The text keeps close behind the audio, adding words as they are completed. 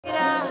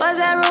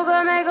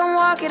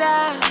walk it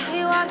out.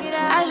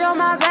 I show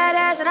my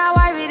badass and I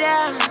wipe it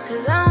down.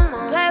 Cause I'm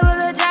on play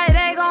with a giant,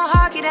 they gon'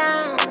 hawk it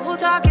down. Who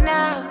talking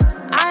now?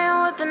 I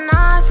am with the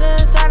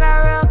nonsense, I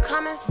got real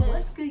common sense.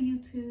 What's good,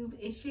 YouTube?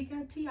 It's your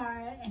girl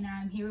Tiara, and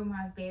I'm here with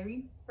my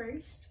very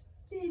first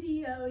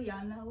video.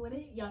 Y'all know what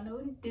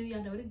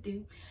it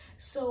do.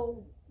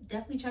 So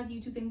definitely tried the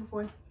YouTube thing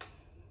before.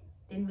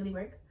 Didn't really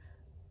work.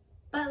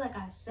 But like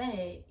I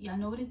said, y'all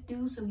know what it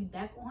do, so we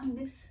back on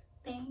this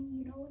thing,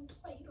 you know what.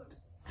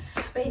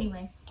 But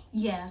anyway,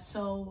 yeah,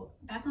 so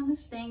back on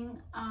this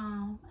thing.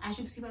 As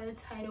you can see by the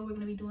title, we're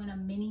gonna be doing a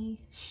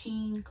mini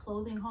Shein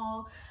clothing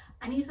haul.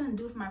 I need something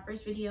to do for my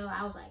first video.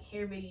 I was like,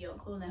 hair video,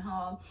 clothing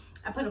haul.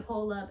 I put a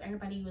poll up,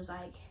 everybody was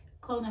like,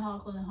 clothing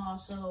haul.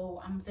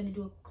 So I'm gonna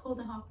do a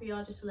clothing haul for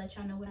y'all just to let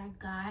y'all know what I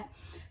got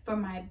for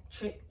my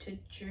trip to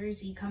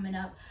Jersey coming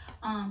up.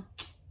 I'm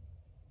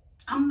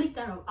gonna make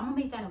that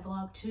a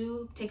vlog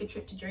too. Take a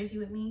trip to Jersey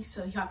with me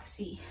so y'all can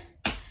see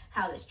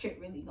how this trip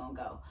really gonna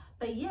go.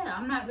 But yeah,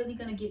 I'm not really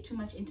gonna get too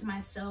much into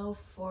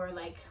myself for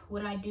like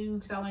what I do,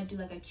 because I want to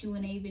do like a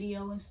Q&A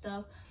video and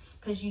stuff,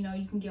 because you know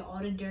you can get all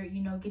the dirt,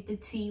 you know, get the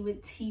tea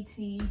with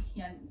TT.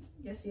 Yeah,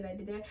 you see what I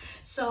did there?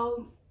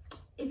 So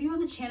if you're on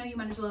the channel, you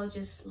might as well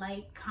just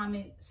like,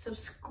 comment,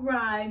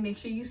 subscribe. Make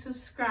sure you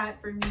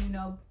subscribe for me, you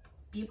know,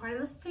 be a part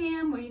of the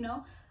fam, where you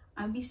know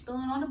I'll be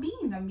spilling all the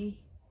beans, I'll be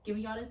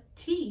giving y'all the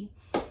tea.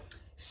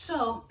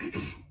 So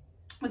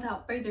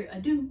without further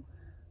ado,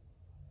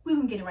 we're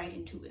gonna get right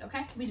into it,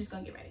 okay? We're just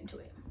gonna get right into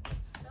it.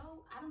 So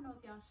I don't know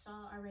if y'all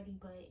saw already,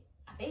 but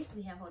I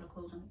basically have all the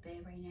clothes on the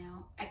bed right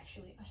now.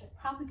 Actually, I should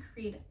probably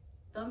create a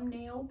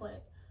thumbnail,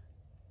 but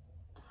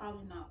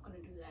probably not gonna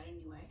do that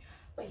anyway.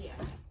 But yeah,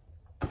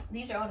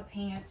 these are all the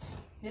pants.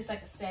 It's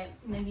like a set,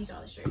 and then these are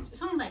all the shirts.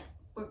 It's only like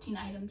 14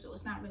 items, so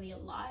it's not really a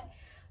lot,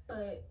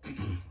 but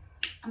I'm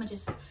gonna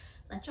just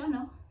let y'all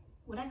know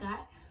what I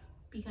got,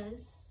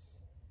 because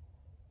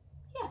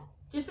yeah,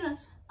 just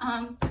because.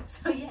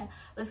 So yeah,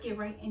 let's get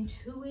right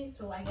into it.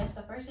 So I guess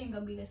the first thing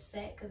gonna be the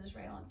set, because it's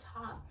right on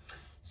top.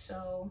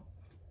 So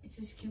it's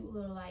this cute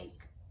little like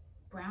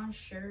brown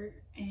shirt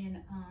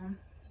and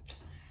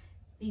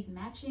these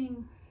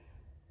matching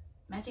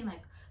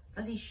like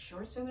fuzzy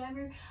shorts or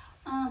whatever.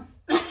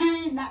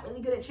 Not really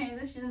good at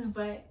transitions,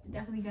 but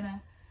definitely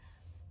gonna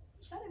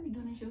try to be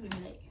doing this. You'll be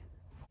late.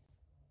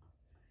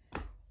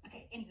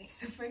 Okay, anyway,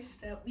 so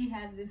first up we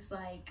have this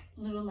like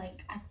little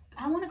like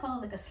I want to call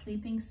it like a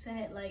sleeping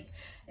set. Like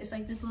it's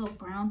like this little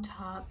brown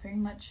top, very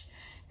much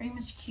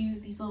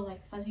cute. These little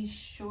like fuzzy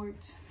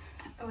shorts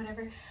or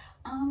whatever.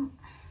 I'm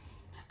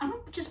gonna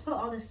just put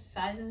all the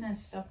sizes and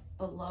stuff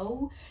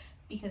below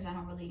because I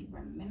don't really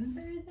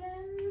remember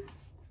them.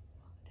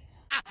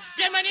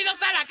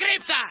 Bienvenidos a la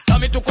cripta.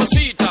 Dame tu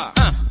cosita.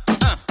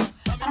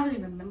 I don't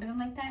really remember them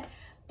like that,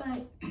 but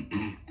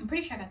I'm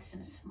pretty sure I got this in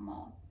a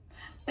small.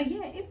 But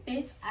yeah, it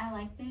fits. I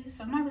like this.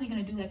 So I'm not really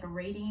gonna do like a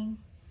rating.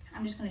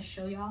 I'm just gonna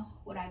show y'all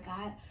what I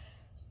got.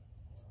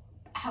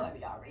 However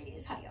y'all rate it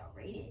is how y'all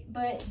rate it.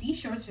 But these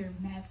shorts are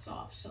mad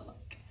soft, so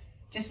like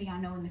just so y'all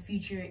know in the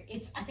future,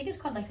 I think it's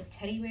called like a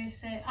teddy bear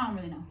set. I don't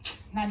really know.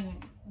 Not even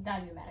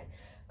matter.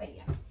 But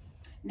yeah.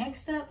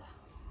 Next up,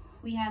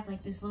 we have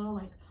like this little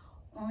like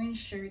orange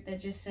shirt that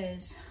just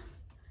says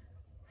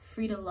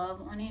free to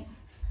love on it.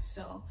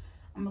 So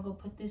I'm gonna go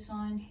put this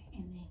on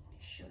and then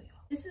show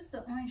y'all. This is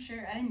the orange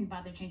shirt. I didn't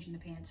bother changing the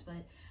pants,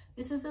 but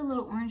this is the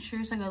little orange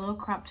shirt. It's like a little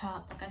crop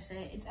top. Like I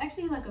said, it's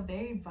actually like a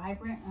very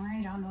vibrant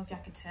orange. I don't know if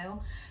y'all could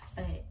tell,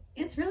 but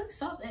it's really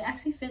soft. It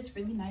actually fits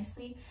really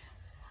nicely.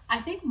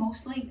 I think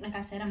mostly, like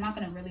I said, I'm not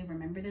gonna really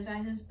remember the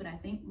sizes, but I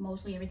think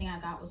mostly everything I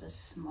got was a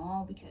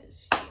small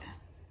because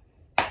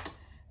yeah,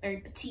 very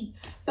petite.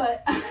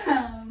 But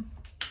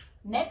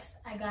next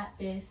I got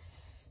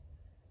this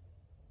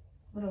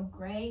little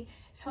gray,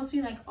 it's supposed to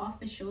be like off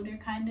the shoulder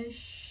kind of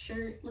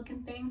shirt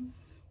looking thing.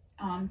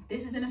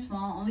 This is in a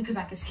small only because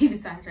I can see the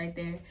size right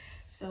there.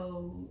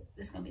 So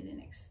this is gonna be the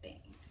next thing.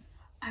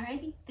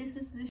 Alrighty, this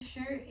is the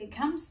shirt. It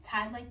comes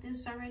tied like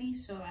this already,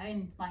 so I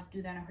didn't like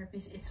do that on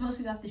purpose. It's supposed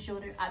to be off the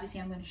shoulder.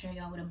 Obviously I'm going to show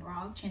y'all with a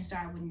bra. Chances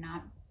are I would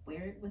not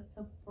wear it with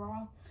the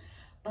bra,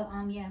 but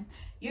yeah,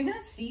 you're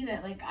gonna see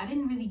that like I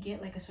didn't really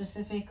get like a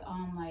specific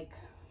like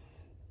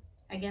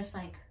I guess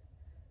like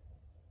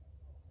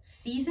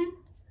season,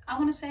 I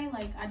want to say.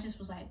 Like I just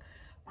was like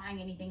buying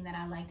anything that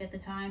I liked at the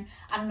time.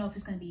 I don't know if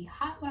it's gonna be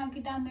hot when I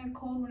get down there,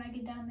 cold when I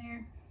get down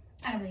there.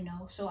 I don't really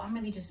know. So I'm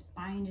really just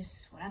buying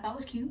just what I thought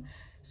was cute.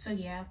 So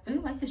yeah, I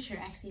really like this shirt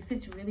actually. It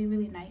fits really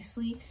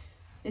nicely.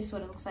 This is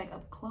what it looks like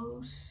up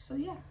close. So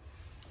yeah,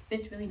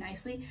 fits really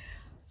nicely.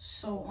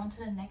 So on to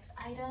the next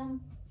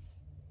item.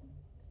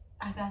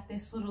 I got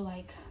this little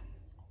like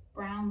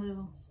brown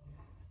little,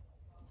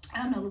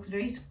 I don't know, it looks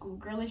very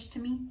schoolgirlish to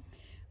me,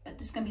 but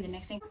this is gonna be the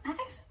next thing. I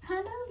actually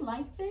kind of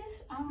like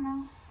this. I don't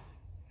know.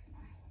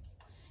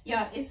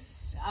 Yeah,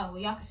 it's, oh,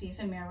 y'all can see it's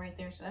a mirror right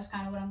there, so that's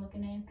kind of what I'm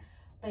looking in.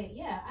 But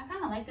yeah, I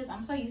kind of like this.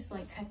 I'm so used to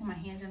like tucking my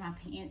hands in my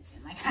pants,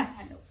 and like I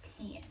had no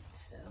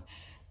pants, so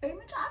very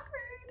much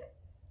awkward.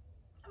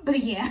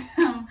 But yeah,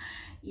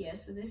 yeah.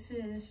 So this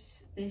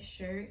is this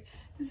shirt.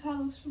 This is how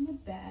it looks from the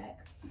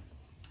back.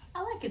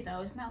 I like it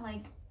though. It's not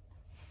like,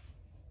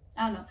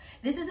 I don't know.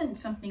 This isn't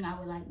something I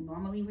would like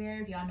normally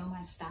wear. If y'all know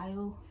my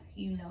style,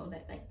 you know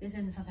that like this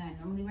isn't something I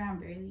normally wear. I'm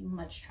very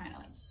much trying to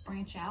like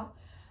branch out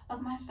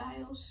of my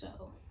style,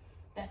 so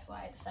that's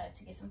why I decided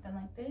to get something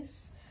like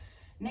this.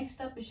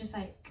 Next up is just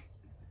like,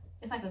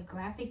 it's like a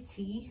graphic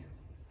tee.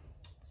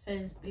 It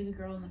says baby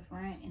girl on the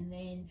front, and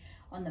then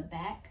on the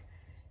back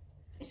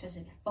it says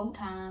it 4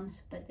 times,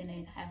 but then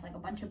it has like a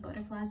bunch of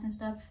butterflies and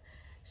stuff.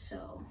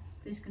 So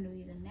this is gonna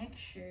be the next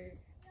shirt.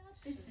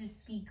 This is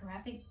the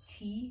graphic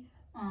tee.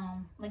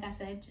 Like I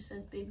said, it just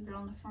says baby girl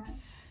on the front,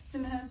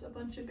 and it has a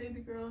bunch of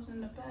baby girls in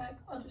the back.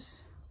 I'll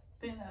just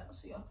bend that out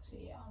so y'all can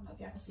see it. I don't know if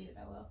y'all can see it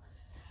that well.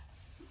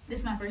 This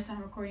is my first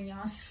time recording,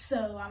 y'all,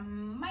 so I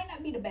might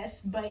not be the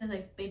best, but it's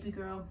like baby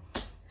girl.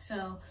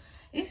 So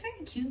it's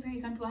very cute,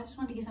 very comfortable. I just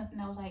wanted to get something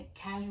that was like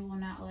casual,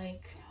 not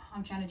like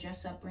I'm trying to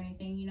dress up or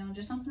anything, you know,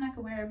 just something I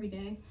could wear every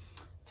day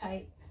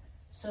type.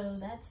 So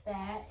that's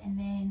that. And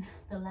then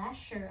the last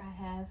shirt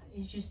I have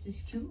is just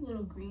this cute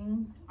little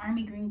green,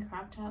 army green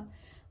crop top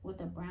with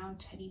a brown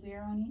teddy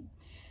bear on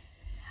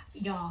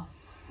it. Y'all,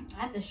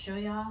 I have to show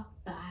y'all,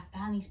 but I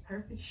found these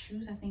perfect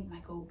shoes. I think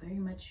might go very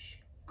much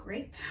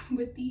great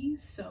with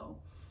these, so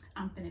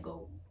I'm gonna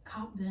go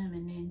cop them,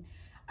 and then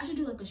I should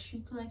do like a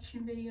shoe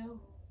collection video.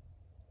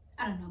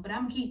 I don't know, but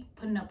I'm gonna keep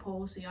putting up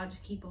polls, so y'all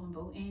just keep on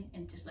voting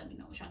and just let me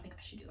know what y'all think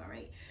I should do. All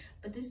right,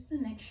 but this is the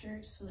next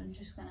shirt, so I'm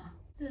just gonna,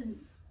 this is a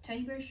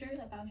teddy bear shirt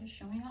like I was just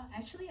showing y'all.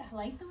 Actually, I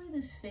like the way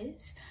this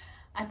fits.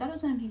 I thought it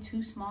was gonna be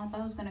too small. I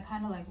thought it was gonna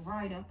kind of like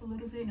ride up a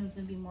little bit and it was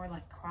gonna be more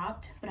like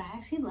cropped, but I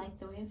actually like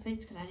the way it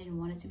fits because I didn't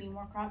want it to be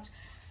more cropped.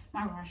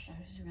 My bra strap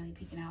is really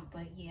peeking out,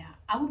 but yeah,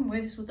 I wouldn't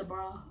wear this with a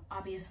bra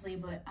obviously,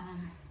 but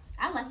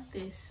I like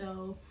this.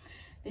 So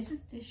this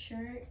is this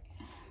shirt,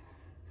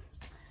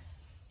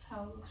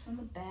 how it looks from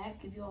the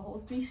back. Give you a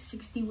whole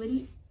 360 with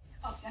it.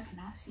 Oh, y'all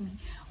cannot see me.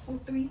 Whole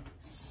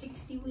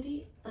 360 with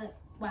it, but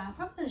wow, I'm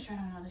probably gonna try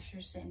on another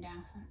shirt sitting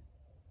down, huh?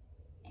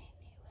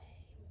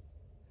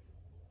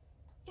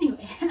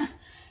 Anyway,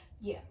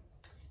 yeah,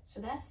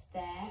 so that's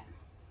that.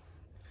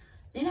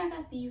 Then I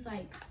got these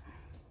like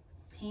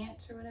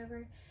pants or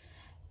whatever.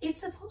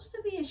 It's supposed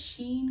to be a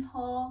Shein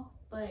haul,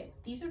 but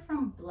these are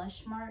from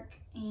Blushmark,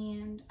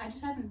 and I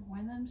just haven't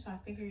worn them, so I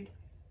figured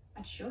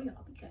I'd show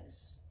y'all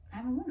because I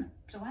haven't worn them,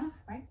 so why not,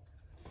 right?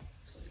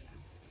 So yeah,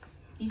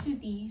 these are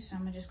these, so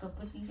I'm gonna just go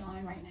put these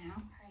on right now.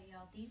 All right,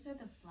 y'all, these are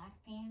the black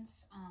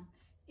pants.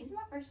 It's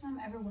my first time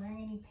ever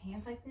wearing any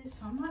pants like this,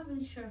 so I'm not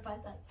really sure if I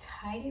like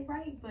tied it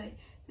right, but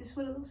this is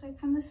what it looks like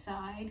from the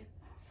side,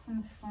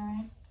 from the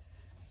front,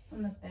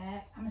 from the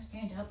back. I'm gonna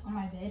stand up on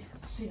my bed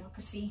so y'all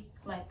can see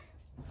like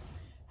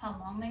how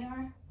long they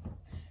are.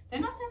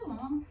 They're not that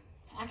long.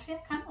 Actually, I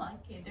kind of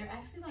like it. They're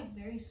actually like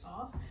very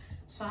soft,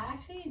 so I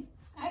actually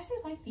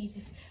like these.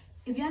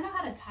 If y'all know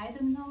how to tie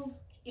them though,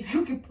 if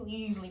you could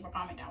please leave a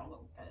comment down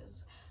below,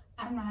 because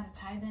I don't know how to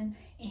tie them,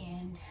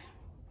 and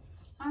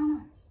I don't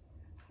know.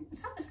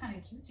 This top is kind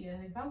of cute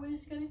together. If I wear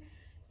this together,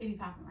 it'd be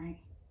popping, right?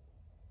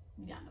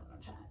 Y'all know what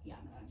I'm trying. Y'all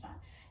know what I'm trying.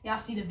 Y'all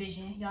see the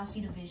vision. Y'all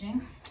see the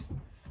vision.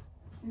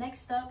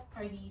 Next up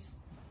are these.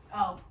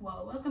 Oh,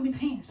 well, it's gonna be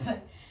pants,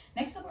 but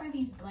next up are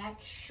these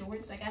black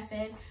shorts. Like I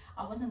said,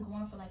 I wasn't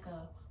going for like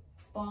a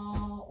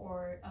fall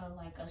or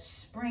like a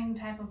spring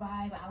type of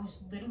vibe. I was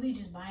literally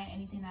just buying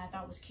anything that I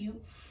thought was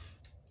cute.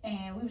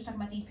 And we were talking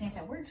about these pants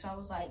at work, so I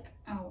was like,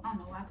 oh, I don't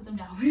know why I put them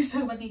down. We were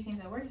talking about these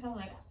pants at work, so I was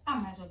like, I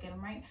might as well get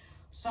them, right?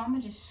 So I'm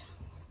gonna just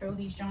throw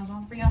these Jones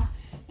on for y'all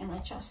and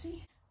let y'all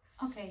see.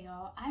 Okay,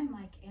 y'all, I'm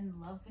like in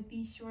love with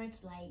these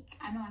shorts. Like,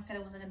 I know I said I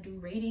wasn't gonna do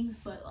ratings,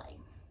 but like,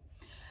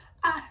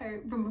 I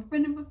heard from a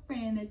friend of a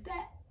friend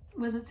that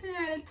was a 10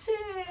 out of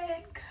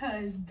 10.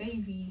 Cause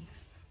baby,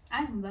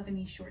 I'm loving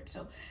these shorts.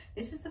 So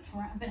this is the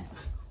front. I'm gonna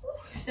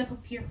step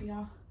up here for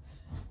y'all.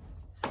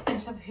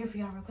 Step up here for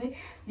y'all real quick.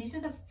 These are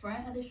the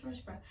front of the shorts,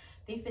 bro.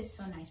 They fit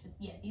so nice. But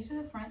yeah, these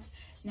are the fronts.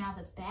 Now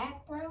the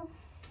back, bro.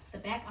 The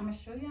back, I'm gonna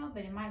show y'all,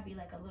 but it might be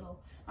like a little.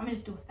 I'm gonna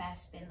just do a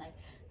fast spin. Like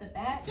the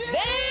back.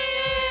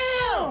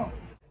 Damn!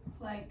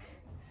 Like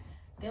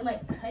they're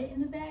like cut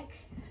in the back,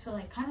 so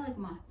like kind of like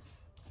my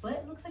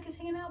butt looks like it's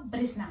hanging out,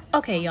 but it's not.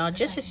 Okay, y'all,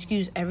 just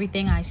excuse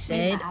everything I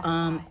said.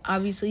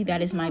 Obviously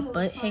that is my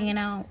butt hanging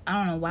out. I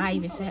don't know why I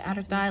even said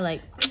outer thigh.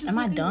 Like, am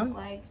I dumb?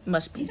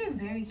 Must be. These are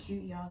very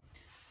cute, y'all.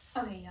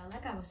 Okay, y'all,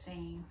 like I was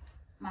saying,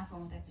 my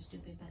phone was acting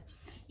stupid, but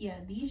yeah,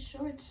 these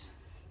shorts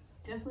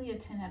definitely a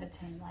 10 out of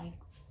 10. Like,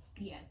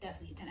 yeah,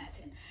 definitely a 10 out of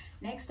 10.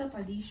 Next up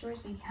are these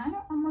shorts. They kind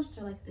of almost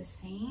are like the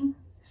same,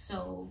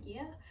 so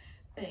yeah,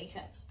 but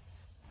except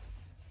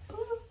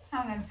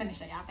I'm gonna finish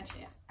that. Y'all finish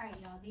it. All right,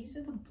 y'all, these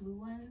are the blue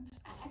ones.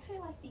 I actually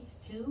like these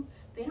too.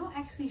 They don't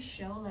actually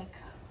show like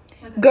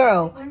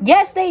girl,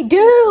 yes they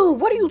do.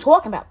 What are you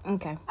talking about?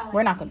 Okay, like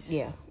we're not gonna.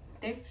 Yeah,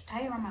 they're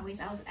tight around my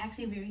waist. I was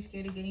actually very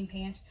scared of getting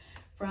pants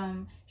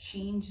from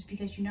Shein just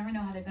because you never know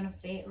how they're gonna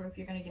fit or if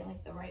you're gonna get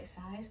like the right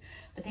size,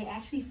 but they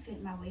actually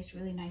fit my waist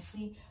really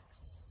nicely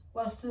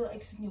while still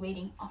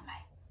accentuating on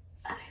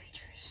my other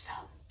features. So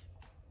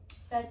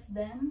that's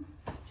them.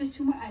 Just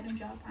 2 more items,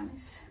 y'all, I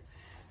promise.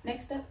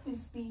 Next up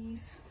is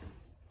these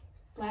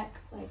black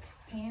like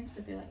pants,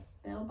 but they're like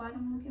bell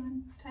bottom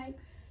looking type.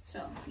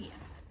 So yeah,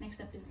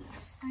 next up is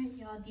these. All right,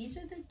 y'all, these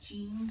are the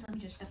jeans. Let me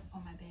just step up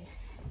on my bed.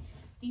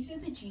 These are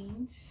the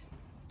jeans.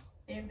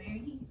 They're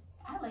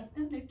I like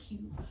them. They're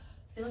cute.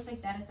 They look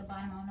like that at the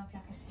bottom. I don't know if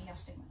y'all can see. I'll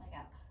stick my leg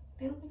out.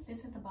 They look like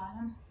this at the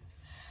bottom.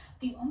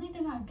 The only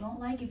thing I don't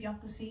like, if y'all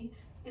can see,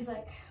 is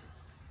like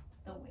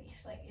the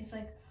waist. Like it's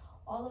like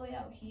all the way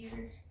out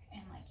here,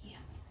 and like yeah,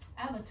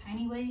 I have a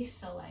tiny waist,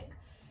 so like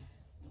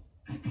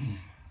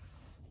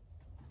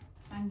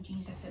finding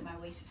jeans that fit my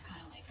waist is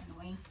kind of like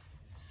annoying.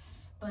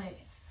 But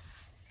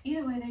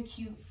either way, they're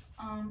cute.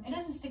 It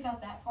doesn't stick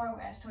out that far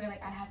as to where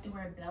like I'd have to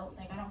wear a belt.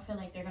 Like I don't feel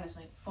like they're gonna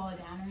like fall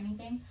down or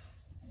anything.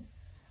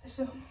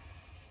 So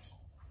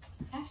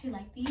I actually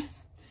like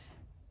these.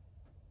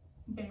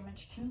 Very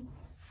much cute.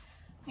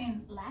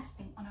 And last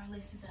thing on our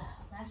list is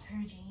a last pair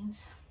of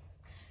jeans.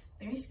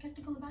 Very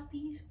skeptical about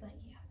these, but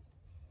yeah,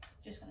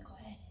 just gonna go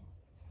ahead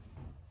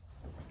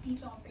and put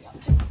these on for y'all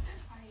too.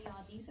 Alright,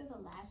 y'all, these are the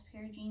last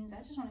pair of jeans.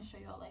 I just want to show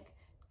y'all, like,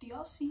 do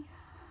y'all see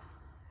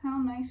how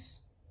nice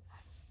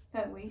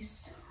that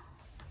waist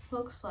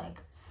looks? Like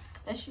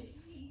that shit,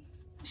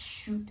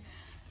 shoot,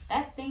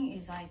 that thing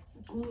is like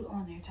glued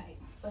on there tight.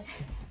 But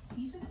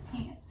these are the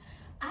pants.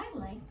 I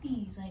like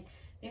these. Like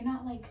they're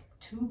not like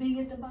too big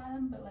at the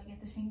bottom, but like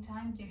at the same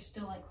time they're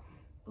still like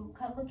boot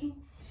cut looking.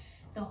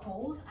 The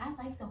holes, I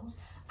like the holes.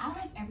 I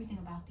like everything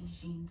about these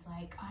jeans.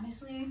 Like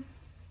honestly,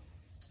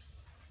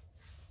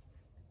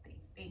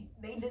 they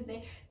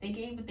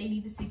gave what they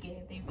needed to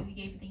give. They really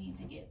gave what they needed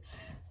to give.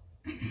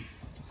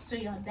 So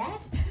y'all,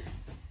 that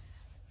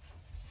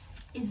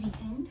is the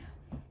end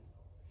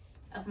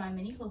of my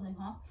mini clothing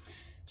haul.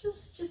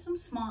 Just some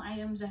small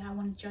items that I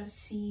wanted y'all to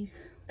see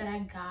that I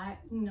got,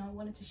 you know,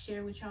 wanted to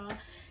share with y'all.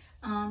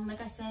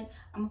 Like I said,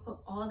 I'm gonna put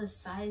all the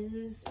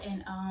sizes,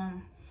 and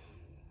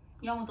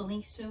y'all want the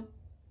links too?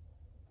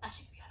 I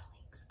should give y'all the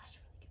links. I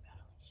should really give y'all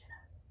the links, should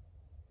I?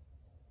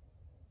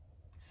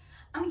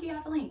 I'm gonna give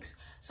y'all the links.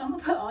 So I'm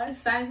gonna put all the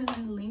sizes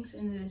and the links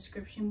in the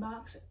description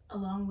box,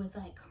 along with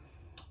like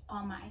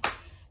all my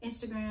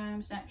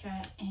Instagram,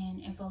 Snapchat,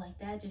 and info like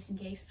that, just in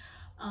case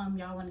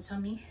y'all want to tell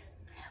me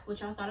what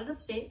y'all thought of the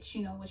fits,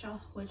 you know, what y'all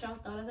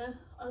thought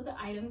of the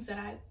items that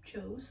I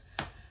chose.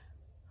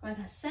 Like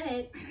I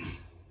said,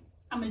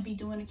 I'm gonna be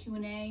doing a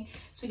Q&A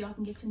so y'all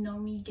can get to know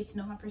me, get to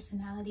know my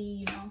personality,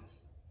 you know,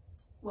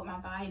 what my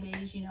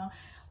vibe is, you know,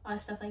 all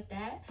stuff like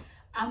that.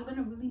 I'm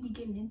gonna really be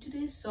getting into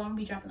this, so I'm gonna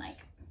be dropping like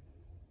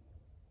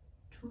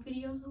 2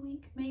 videos a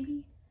week,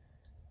 maybe,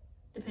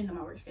 depending on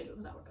my work schedule,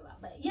 because I work a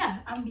lot. But yeah,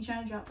 I'm gonna be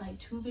trying to drop like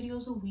 2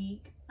 videos a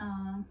week.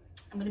 I'm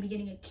gonna be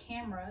getting a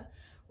camera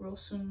real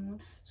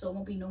soon, so it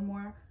won't be no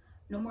more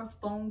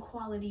phone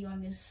quality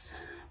on this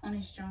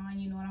drawing,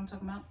 you know what I'm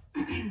talking about.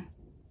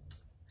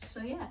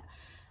 So yeah,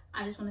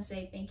 I just want to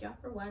say thank y'all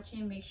for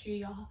watching. Make sure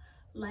y'all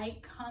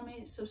like,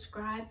 comment,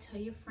 subscribe, tell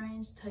your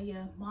friends, tell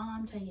your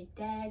mom, tell your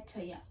dad,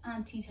 tell your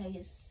auntie, tell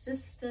your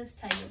sisters,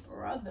 tell your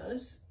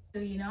brothers, so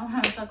you know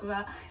what I'm talking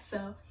about.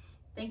 So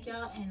thank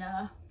y'all, and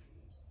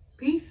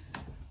peace.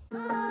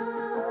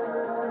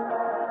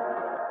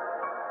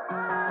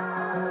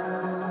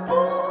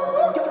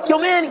 Yo,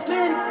 Manny.